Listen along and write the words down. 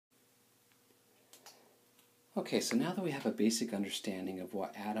Okay, so now that we have a basic understanding of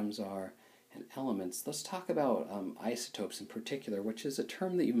what atoms are and elements, let's talk about isotopes in particular, which is a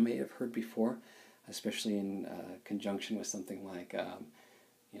term that you may have heard before, especially in conjunction with something like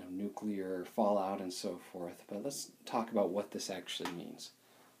nuclear fallout and so forth. But let's talk about what this actually means.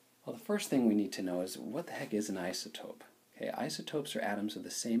 Well, the first thing we need to know is what the heck is an isotope? Okay, isotopes are atoms of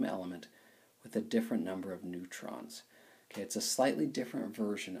the same element with a different number of neutrons. Okay, it's a slightly different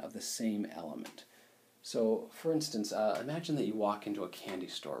version of the same element. So, for instance, imagine that you walk into a candy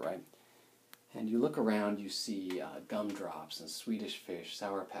store, right? And you look around, you see gumdrops and Swedish Fish,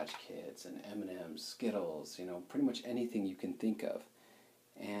 Sour Patch Kids, and M&Ms, Skittles, pretty much anything you can think of.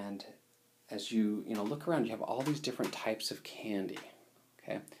 And as you look around, you have all these different types of candy,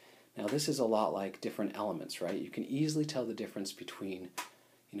 okay? Now, this is a lot like different elements, right? You can easily tell the difference between,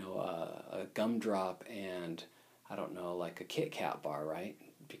 a gumdrop and, I don't know, like a Kit Kat bar, right?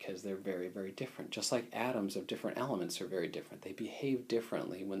 Because they're very, very different. Just like atoms of different elements are very different. They behave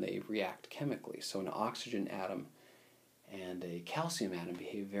differently when they react chemically. So an oxygen atom and a calcium atom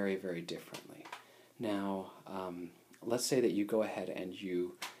behave very, very differently. Now, let's say that you go ahead and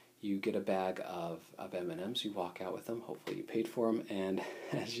you get a bag of M&Ms. You walk out with them. Hopefully you paid for them. And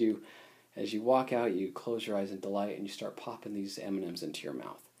as you walk out, you close your eyes in delight and you start popping these M&Ms into your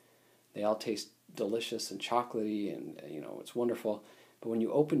mouth. They all taste delicious and chocolatey, and it's wonderful. But when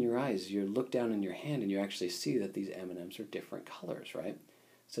you open your eyes, you look down in your hand and you actually see that these M&Ms are different colors, right?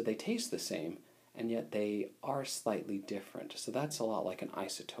 So they taste the same, and yet they are slightly different. So that's a lot like an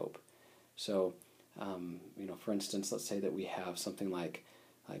isotope. So, for instance, let's say that we have something like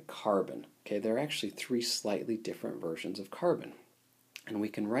carbon. Okay, there are actually 3 slightly different versions of carbon. And we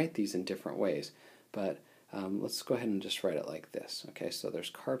can write these in different ways. But let's go ahead and just write it like this. Okay, so there's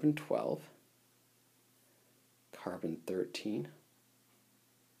carbon 12, carbon 13,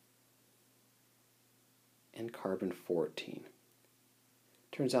 and carbon 14.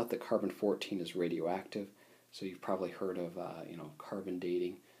 Turns out that carbon 14 is radioactive, so you've probably heard of carbon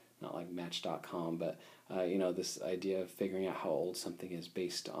dating, not like Match.com, but this idea of figuring out how old something is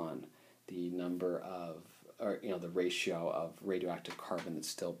based on the number of, the ratio of radioactive carbon that's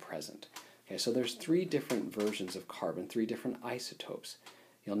still present. Okay, so there's 3 different versions of carbon, 3 different isotopes.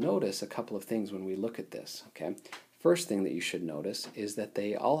 You'll notice a couple of things when we look at this. Okay, first thing that you should notice is that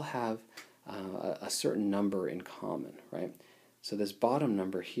they all have a certain number in common, right? So this bottom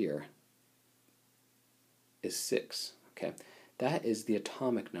number here is 6, okay? That is the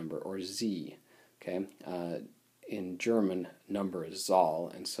atomic number, or Z, okay? In German, number is Zahl,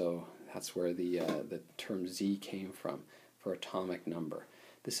 and so that's where the term Z came from, for atomic number.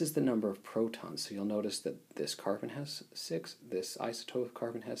 This is the number of protons, so you'll notice that this carbon has 6, this isotope of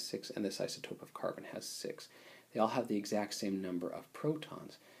carbon has 6, and this isotope of carbon has 6. They all have the exact same number of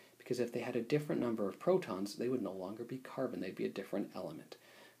protons. Because if they had a different number of protons, they would no longer be carbon. They'd be a different element.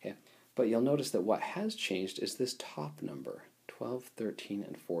 Okay? But you'll notice that what has changed is this top number, 12, 13,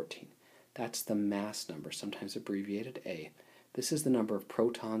 and 14. That's the mass number, sometimes abbreviated A. This is the number of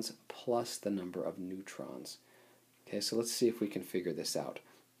protons plus the number of neutrons. Okay, so let's see if we can figure this out.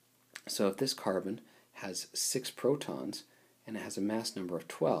 So if this carbon has 6 protons and it has a mass number of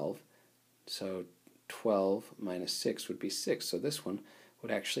 12, so 12 minus 6 would be 6. So this one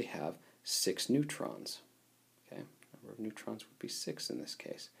would actually have 6 neutrons. Okay, number of neutrons would be 6 in this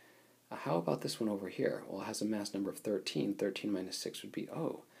case. How about this one over here? Well, it has a mass number of 13. 13 minus 6 would be,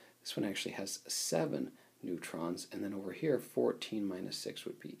 this one actually has 7 neutrons, and then over here, 14 minus 6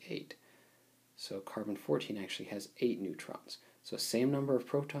 would be 8. So carbon 14 actually has 8 neutrons. So same number of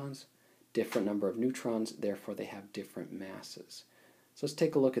protons, different number of neutrons, therefore they have different masses. So let's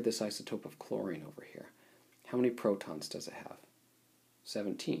take a look at this isotope of chlorine over here. How many protons does it have?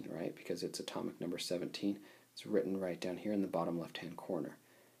 17, right? Because it's atomic number 17. It's written right down here in the bottom left-hand corner.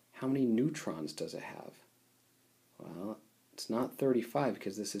 How many neutrons does it have? Well, it's not 35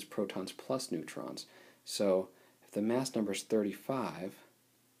 because this is protons plus neutrons. So if the mass number is 35,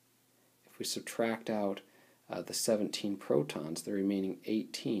 if we subtract out the 17 protons, the remaining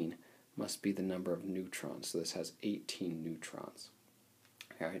 18 must be the number of neutrons. So this has 18 neutrons.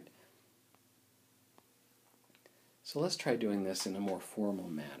 All right. So let's try doing this in a more formal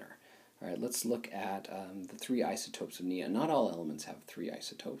manner. All right, let's look at the 3 isotopes of neon. Not all elements have 3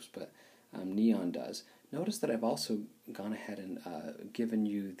 isotopes, but neon does. Notice that I've also gone ahead and given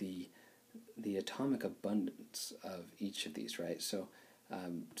you the atomic abundance of each of these, right? So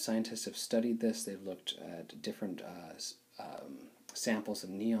scientists have studied this. They've looked at different samples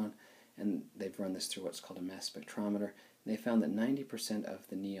of neon, and they've run this through what's called a mass spectrometer. And they found that 90% of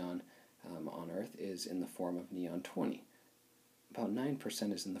the neon on Earth is in the form of neon 20. about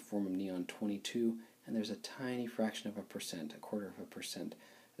 9% is in the form of neon 22, and there's a tiny fraction of a percent, a quarter of a percent,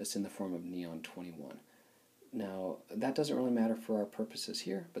 that's in the form of neon 21. Now, that doesn't really matter for our purposes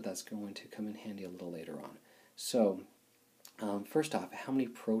here, but that's going to come in handy a little later on. So, first off, how many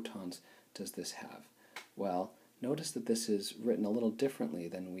protons does this have? Well, notice that this is written a little differently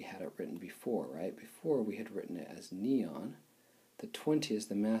than we had it written before, right? Before we had written it as neon. The 20 is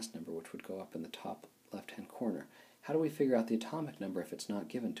the mass number, which would go up in the top left-hand corner. How do we figure out the atomic number if it's not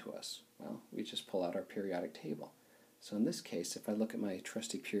given to us? Well, we just pull out our periodic table. So in this case, if I look at my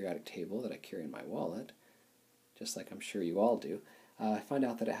trusty periodic table that I carry in my wallet, just like I'm sure you all do, I find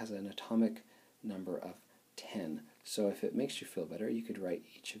out that it has an atomic number of 10. So if it makes you feel better, you could write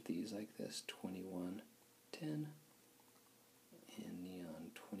each of these like this: 21, 10, and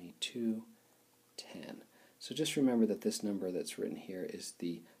neon 22, 10. So just remember that this number that's written here is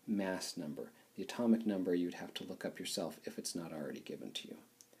the mass number. The atomic number you'd have to look up yourself if it's not already given to you.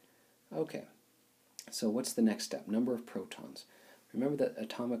 Okay, so what's the next step? Number of protons. Remember that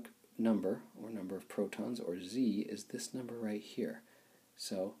atomic number, or number of protons, or Z, is this number right here.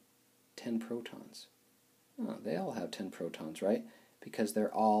 So 10 protons. Oh, they all have 10 protons, right? Because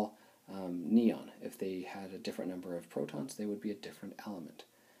they're all neon. If they had a different number of protons, they would be a different element.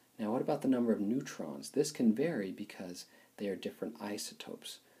 Now, what about the number of neutrons? This can vary because they are different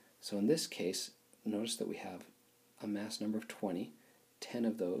isotopes. So in this case, notice that we have a mass number of 20. 10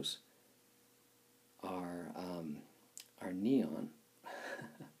 of those are neon.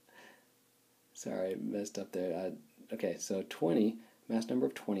 Sorry, I messed up there. Okay, so 20, mass number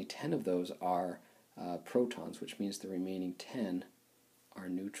of 20, 10 of those are protons, which means the remaining 10 are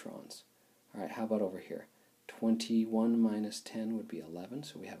neutrons. All right, how about over here? 21 minus 10 would be 11,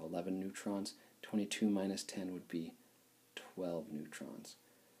 so we have 11 neutrons. 22 minus 10 would be 12 neutrons.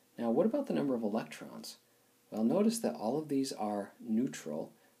 Now, what about the number of electrons? Well, notice that all of these are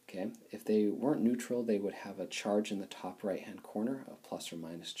neutral. Okay, if they weren't neutral, they would have a charge in the top right-hand corner, a plus or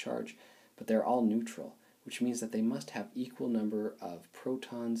minus charge, but they're all neutral, which means that they must have equal number of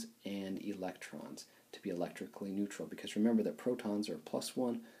protons and electrons to be electrically neutral, because remember that protons are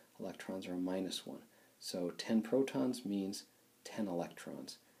 +1, electrons are -1. So 10 protons means 10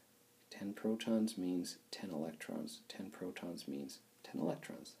 electrons. 10 protons means 10 electrons. 10 protons means 10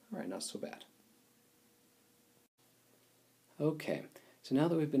 electrons. All right, not so bad. Okay, so now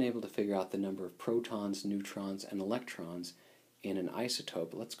that we've been able to figure out the number of protons, neutrons, and electrons in an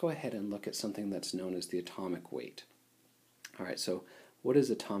isotope, let's go ahead and look at something that's known as the atomic weight. All right, so what is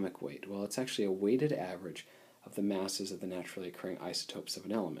atomic weight? Well, it's actually a weighted average of the masses of the naturally occurring isotopes of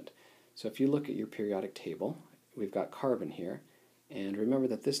an element. So if you look at your periodic table, we've got carbon here, and remember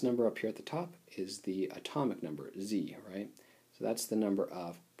that this number up here at the top is the atomic number, Z, right? So that's the number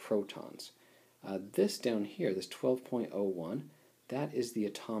of protons. This down here, this 12.01, that is the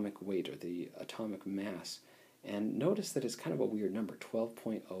atomic weight, or the atomic mass. And notice that it's kind of a weird number,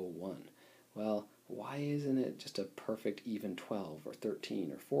 12.01. Well, why isn't it just a perfect even 12 or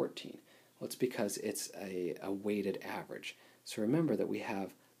 13 or 14? Well, it's because it's a weighted average. So remember that we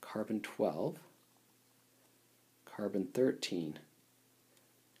have carbon 12, carbon 13,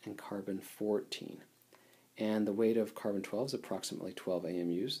 and carbon 14. And the weight of carbon 12 is approximately 12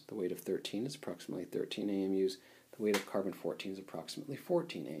 AMUs. The weight of 13 is approximately 13 AMUs. The weight of carbon 14 is approximately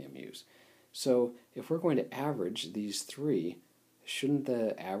 14 AMUs. So if we're going to average these three, shouldn't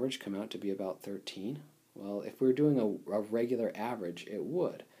the average come out to be about 13? Well, if we're doing a regular average, it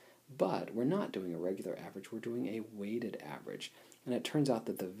would. But we're not doing a regular average, we're doing a weighted average. And it turns out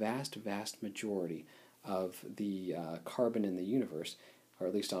that the vast, vast majority of the carbon in the universe, or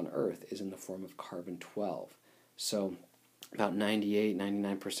at least on Earth, is in the form of carbon 12. So about 98,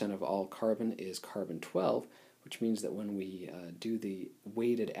 99% of all carbon is carbon 12, which means that when we do the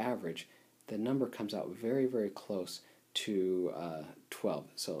weighted average, the number comes out very, very close to 12.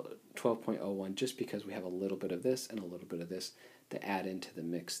 So 12.01, just because we have a little bit of this and a little bit of this to add into the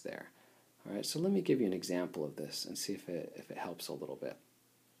mix there. All right, so let me give you an example of this and see if it helps a little bit.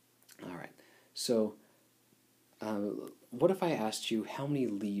 All right, so what if I asked you how many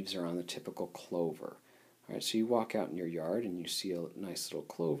leaves are on the typical clover? All right, so you walk out in your yard and you see a nice little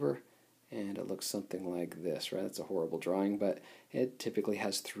clover, and it looks something like this, right? That's a horrible drawing, but it typically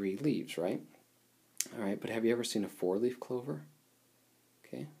has 3 leaves, right? All right, but have you ever seen a 4-leaf clover?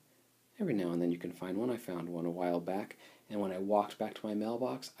 Okay, every now and then you can find one. I found one a while back, and when I walked back to my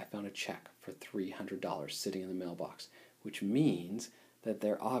mailbox, I found a check for $300 sitting in the mailbox, which means that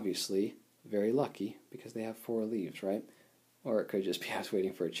they're obviously very lucky because they have 4 leaves, right? Or it could just be I was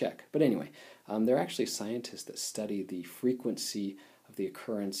waiting for a check. But anyway, there are actually scientists that study the frequency of the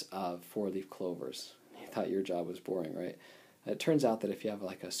occurrence of 4-leaf clovers. You thought your job was boring, right? It turns out that if you have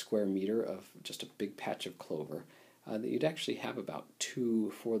like a square meter of just a big patch of clover, that you'd actually have about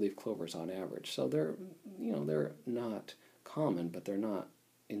 2 4-leaf clovers on average. So they're, they're not common, but they're not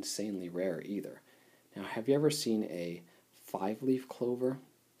insanely rare either. Now, have you ever seen a 5-leaf clover?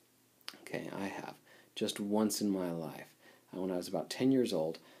 Okay, I have, just once in my life. When I was about 10 years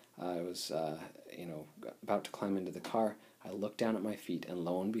old, I was, about to climb into the car. I looked down at my feet, and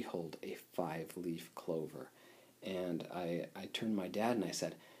lo and behold, a 5-leaf clover. And I turned to my dad and I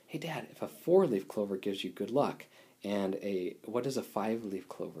said, "Hey, Dad, if a 4-leaf clover gives you good luck, and what does a 5-leaf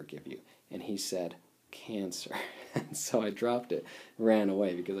clover give you?" And he said, "Cancer." And so I dropped it, ran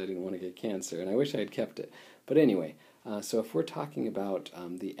away because I didn't want to get cancer, and I wish I had kept it. But anyway, so if we're talking about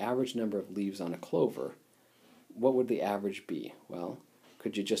the average number of leaves on a clover, what would the average be? Well,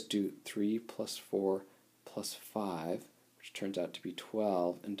 could you just do 3 plus 4 plus 5, which turns out to be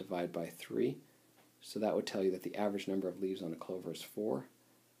 12, and divide by 3? So that would tell you that the average number of leaves on a clover is 4.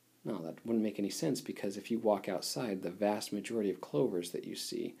 No, that wouldn't make any sense, because if you walk outside, the vast majority of clovers that you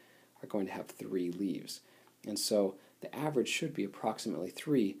see are going to have 3 leaves. And so the average should be approximately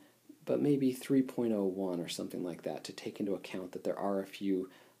 3, but maybe 3.01 or something like that, to take into account that there are a few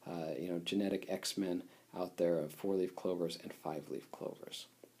genetic X-men out there of 4-leaf clovers and 5-leaf clovers.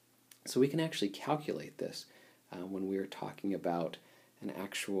 So we can actually calculate this when we are talking about an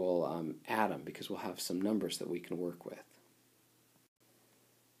actual atom, because we'll have some numbers that we can work with.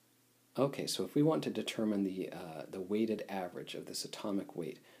 Okay, so if we want to determine the weighted average of this atomic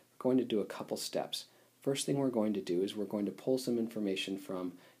weight, we're going to do a couple steps. First thing we're going to do is we're going to pull some information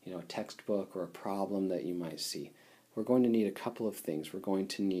from a textbook or a problem that you might see. We're going to need a couple of things. We're going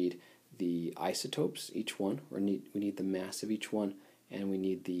to need the isotopes, each one. We need the mass of each one, and we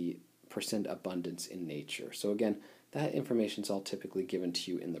need the percent abundance in nature. So again, that information is all typically given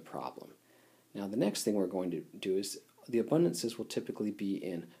to you in the problem. Now the next thing we're going to do is the abundances will typically be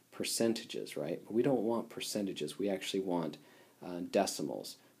in percentages, right? But we don't want percentages. We actually want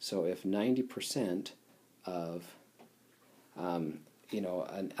decimals. So if 90% of an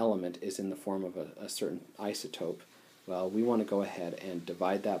element is in the form of a certain isotope, well, we want to go ahead and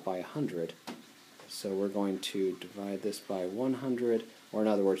divide that by 100. So we're going to divide this by 100, or in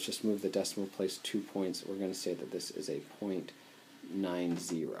other words, just move the decimal place 2 points. We're going to say that this is a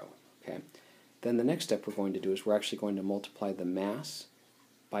 0.90. Okay. Then the next step we're going to do is we're actually going to multiply the mass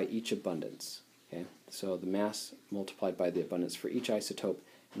by each abundance. Okay. So the mass multiplied by the abundance for each isotope,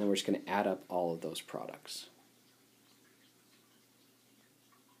 and then we're just going to add up all of those products.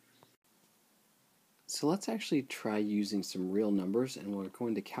 So let's actually try using some real numbers, and we're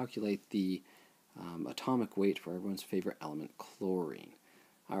going to calculate the atomic weight for everyone's favorite element, chlorine.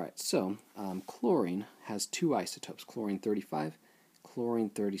 Alright, so chlorine has 2 isotopes, chlorine 35, chlorine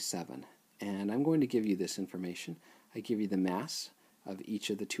 37. And I'm going to give you this information. I give you the mass of each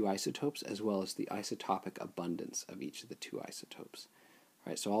of the 2 isotopes, as well as the isotopic abundance of each of the 2 isotopes.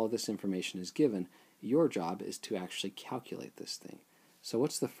 Alright, so all of this information is given. Your job is to actually calculate this thing. So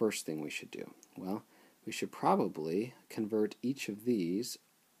what's the first thing we should do? Well, we should probably convert each of these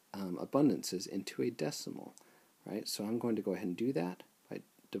abundances into a decimal, right? So I'm going to go ahead and do that by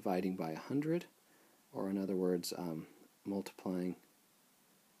dividing by 100, or in other words, moving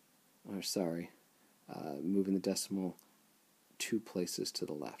the decimal 2 places to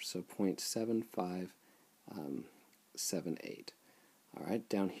the left, so 0.7578. All right,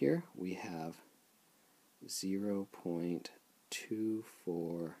 down here we have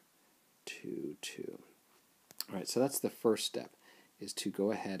 0.2422. All right, so that's the first step, is to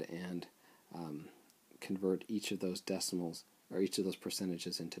go ahead and convert each of those decimals, or each of those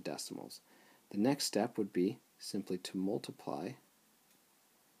percentages, into decimals. The next step would be simply to multiply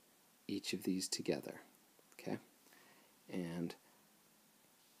each of these together. Okay, and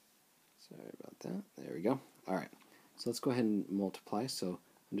sorry about that. There we go. All right, so let's go ahead and multiply. So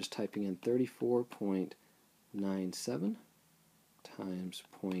I'm just typing in 34.97 times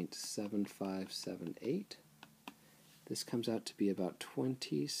 0.7578. This comes out to be about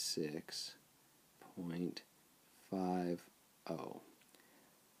 26.50.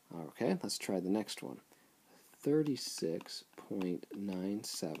 Okay, let's try the next one.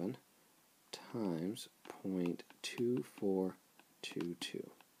 36.97 times 0.2422.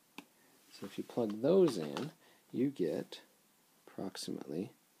 So if you plug those in, you get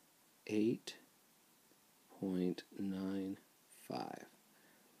approximately 8.95.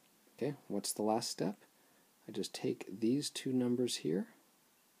 Okay, what's the last step? I just take these 2 numbers here,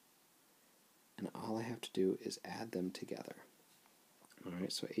 and all I have to do is add them together. All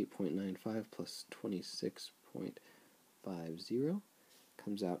right, so 8.95 plus 26.50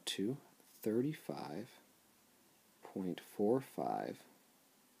 comes out to 35.05. 35.45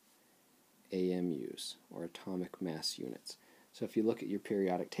 AMUs, or atomic mass units. So if you look at your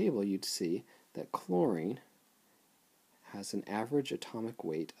periodic table, you'd see that chlorine has an average atomic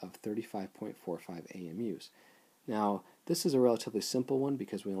weight of 35.45 AMUs. Now, this is a relatively simple one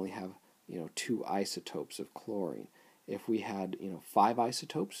because we only have, 2 isotopes of chlorine. If we had, 5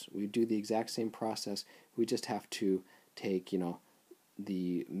 isotopes, we'd do the exact same process. We just have to take,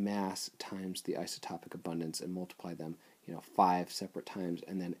 the mass times the isotopic abundance and multiply them, 5 separate times,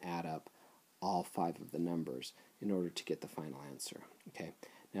 and then add up all 5 of the numbers in order to get the final answer. Okay.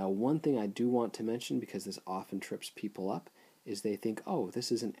 Now, one thing I do want to mention, because this often trips people up, is they think, oh,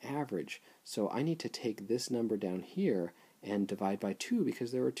 this is an average, so I need to take this number down here and divide by 2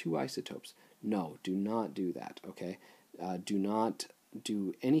 because there are 2 isotopes. No, do not do that, okay? Do not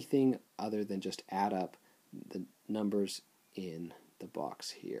do anything other than just add up the numbers in the box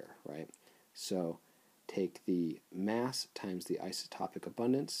here, right? So take the mass times the isotopic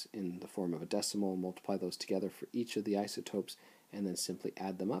abundance in the form of a decimal, multiply those together for each of the isotopes, and then simply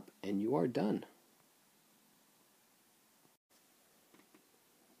add them up, and you are done.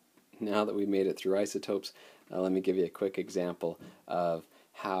 Now that we've made it through isotopes, let me give you a quick example of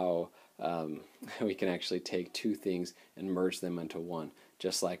how we can actually take 2 things and merge them into one,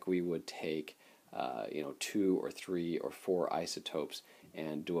 just like we would take 2 or 3 or 4 isotopes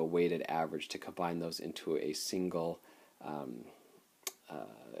and do a weighted average to combine those into a single an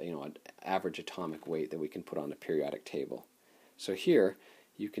average atomic weight that we can put on a periodic table. So here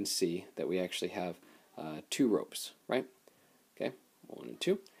you can see that we actually have 2 ropes, right? Okay, 1 and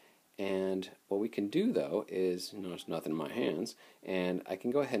 2. And what we can do, though, is, there's nothing in my hands, and I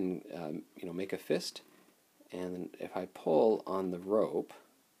can go ahead and make a fist, and if I pull on the rope,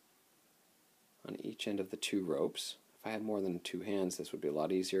 on each end of the 2 ropes, if I had more than 2 hands, this would be a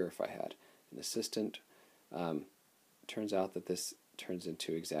lot easier. If I had an assistant, turns out that this turns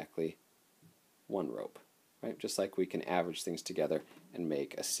into exactly 1 rope, right? Just like we can average things together and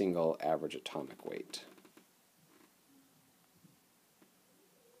make a single average atomic weight.